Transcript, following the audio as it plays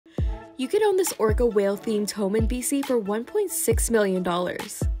You could own this orca whale-themed home in BC for $1.6 million.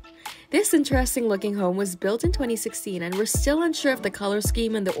 This interesting looking home was built in 2016 and we're still unsure if the color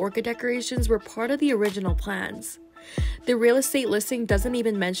scheme and the orca decorations were part of the original plans. The real estate listing doesn't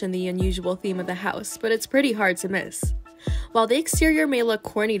even mention the unusual theme of the house, but it's pretty hard to miss. While the exterior may look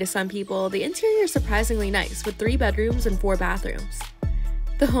corny to some people, the interior is surprisingly nice with 3 bedrooms and 4 bathrooms.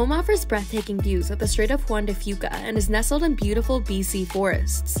 The home offers breathtaking views of the Strait of Juan de Fuca and is nestled in beautiful BC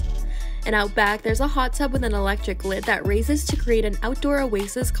forests. And out back, there's a hot tub with an electric lid that raises to create an outdoor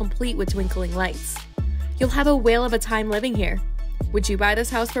oasis complete with twinkling lights. You'll have a whale of a time living here. Would you buy this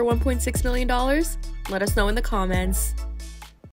house for $1.6 million? Let us know in the comments.